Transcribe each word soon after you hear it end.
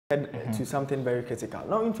to something very critical.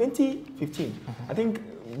 Now, in 2015, I think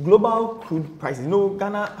global crude prices,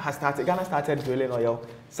 Ghana started drilling oil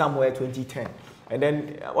somewhere 2010. And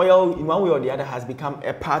then oil, in one way or the other, has become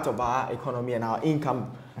a part of our economy and our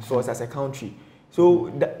income source as a country.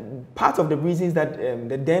 So part of the reasons that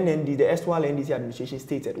the erstwhile NDC administration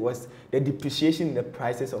stated was the depreciation in the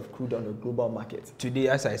prices of crude on the global market. Today,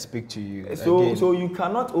 as I speak to you, so you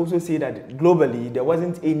cannot also say that globally there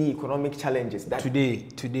wasn't any economic challenges.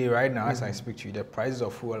 Today, right now, as I speak to you, the prices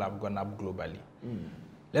of fuel have gone up globally.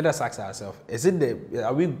 Let us ask ourselves: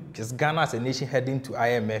 are we just Ghana as a nation heading to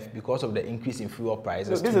IMF because of the increase in fuel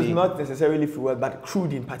prices? No, this is not necessarily fuel, but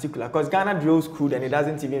crude in particular, because Ghana drills crude and it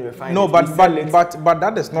doesn't even refine. No, but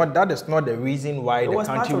that is not the reason why the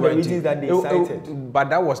country went to. That they cited. But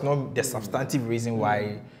that was not the substantive reason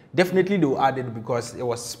why. Definitely they added because it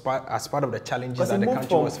was as part of the challenges that the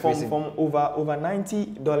country was facing. From over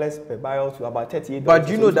 $90 per barrel to about $38. But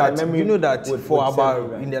you know that for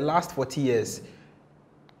about in the last 40 years.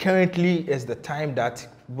 Currently is the time that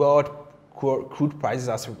world crude prices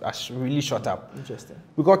has really shot up. Interesting.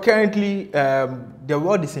 Because currently the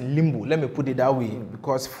world is in limbo, let me put it that way,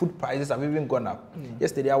 because food prices have even gone up.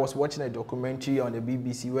 Yesterday I was watching a documentary on the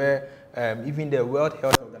BBC where even the World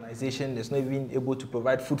Health Organization is not even able to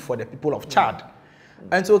provide food for the people of Chad.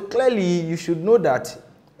 And so clearly you should know that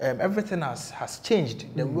everything has changed.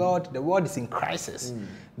 The world is in crisis.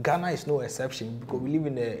 Ghana is no exception because we live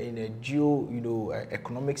in a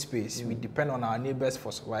economic space. We depend on our neighbors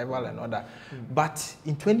for survival and all that. But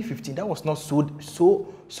in 2015, that was not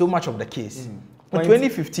so much of the case. In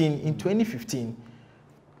 2015,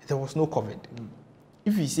 there was no COVID.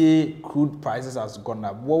 If you say crude prices has gone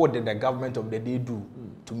up, what did the government of the day do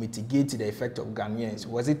to mitigate the effect of Ghanaians?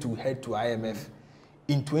 Was it to head to IMF?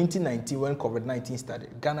 In 2019, when COVID-19 started,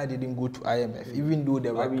 Ghana didn't go to IMF, even though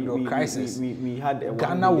there were crises. We had a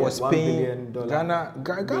Ghana was paying. Ghana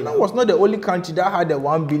was not the only country that had the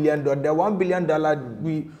 $1 billion. The $1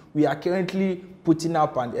 billion, we are currently putting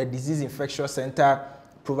up a disease infectious center,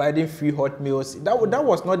 providing free hot meals. That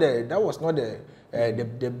was not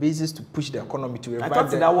the basis to push the economy to revive. I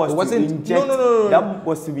thought that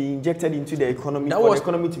was to be injected into the economy for the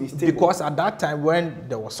economy to be stable. Because at that time when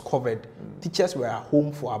there was COVID, teachers were at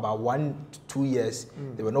home for about 1 to 2 years.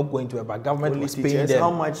 They were not going to work, but government was paying them. How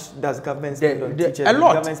much does government spend on teachers? A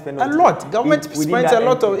lot. Government spends a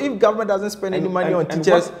lot of. If government doesn't spend any money on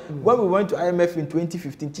teachers, when we went to IMF in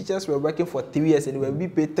 2015, teachers were working for 3 years and they were being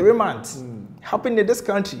paid 3 months. Happened in this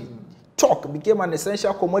country. Chalk became an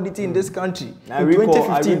essential commodity in this country in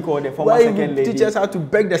 2015, where teachers had to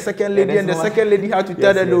beg the second lady, and the second lady had to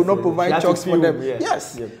tell them they will not provide chalks for them.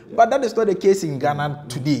 But that is not the case in Ghana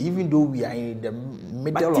today, even though we are in the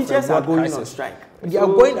middle of a world crisis. Teachers are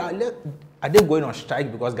going on strike. Are they going on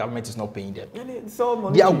strike because government is not paying them?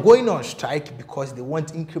 They are going on strike because they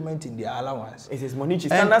want increment in their allowance. It is monetary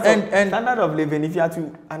standard of living. If you have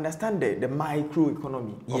to understand the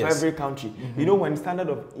microeconomy of every country, you know, when standard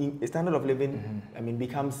of living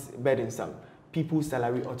becomes burdensome, people's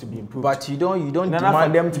salary ought to be improved. But you don't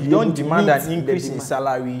demand an increase in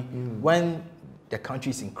salary when the country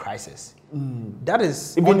is in crisis. That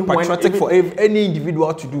is unpatriotic for any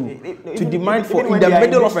individual to do, to demand for in the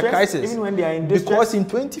middle of a crisis. Even when they are in distress. Because in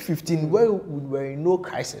 2015, where we were in no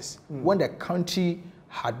crisis, when the country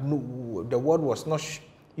had the world was not,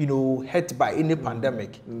 hit by any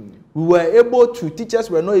pandemic, we were able to. Teachers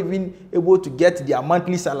were not even able to get their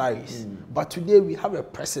monthly salaries. But today we have a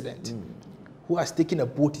president who has taken a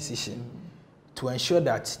bold decision to ensure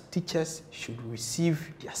that teachers should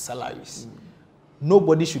receive their salaries.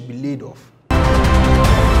 Nobody should be laid off.